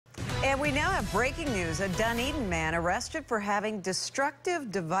And we now have breaking news. A Dunedin man arrested for having destructive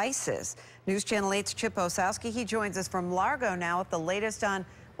devices. News Channel 8's Chip Osowski. He joins us from Largo now with the latest on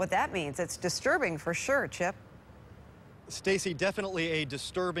what that means. It's disturbing for sure, Chip. Stacy, definitely a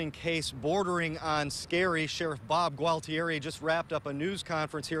disturbing case bordering on scary. Sheriff Bob Gualtieri just wrapped up a news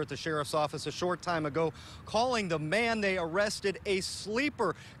conference here at the sheriff's office a short time ago, calling the man they arrested a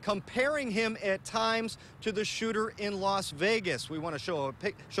sleeper, comparing him at times to the shooter in Las Vegas. We want to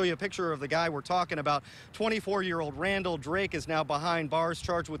show you a picture of the guy we're talking about. 24-year-old Randall Drake is now behind bars,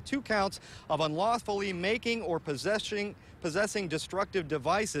 charged with 2 counts of unlawfully making or possessing destructive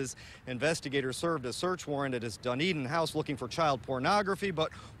devices. Investigators served a search warrant at his Dunedin house looking for child pornography,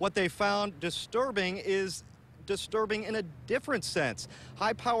 but what they found disturbing is disturbing in a different sense.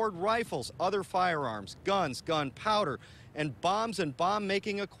 High-powered rifles, other firearms, guns, gunpowder, and bombs and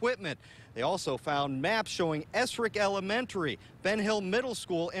bomb-making equipment. They also found maps showing Esrick Elementary, Ben Hill Middle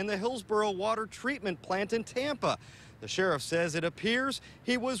School, and the Hillsborough Water Treatment Plant in Tampa. The sheriff says it appears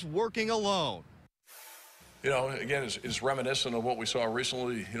he was working alone. You know, again, it's reminiscent of what we saw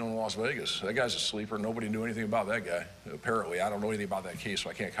recently, in Las Vegas. That guy's a sleeper. Nobody knew anything about that guy. Apparently, I don't know anything about that case,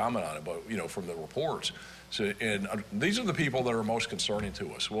 so I can't comment on it, but, from the reports. So, and these are the people that are most concerning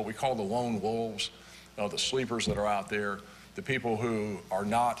to us, what we call the lone wolves, the sleepers that are out there, the people who are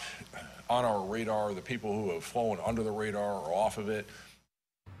not on our radar, the people who have flown under the radar or off of it.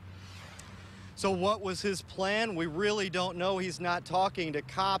 So what was his plan? We really don't know. He's not talking to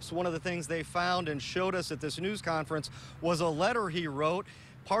cops. One of the things they found and showed us at this news conference was a letter he wrote.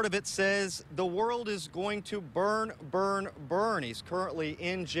 Part of it says, "The world is going to burn, burn, burn." He's currently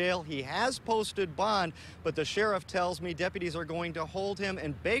in jail. He has posted bond, but the sheriff tells me deputies are going to hold him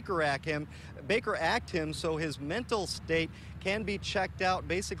and Baker Act him so his mental state can be checked out,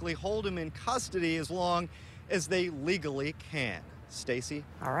 basically hold him in custody as long as they legally can. Stacy?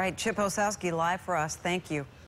 All right, Chip Osowski live for us. Thank you.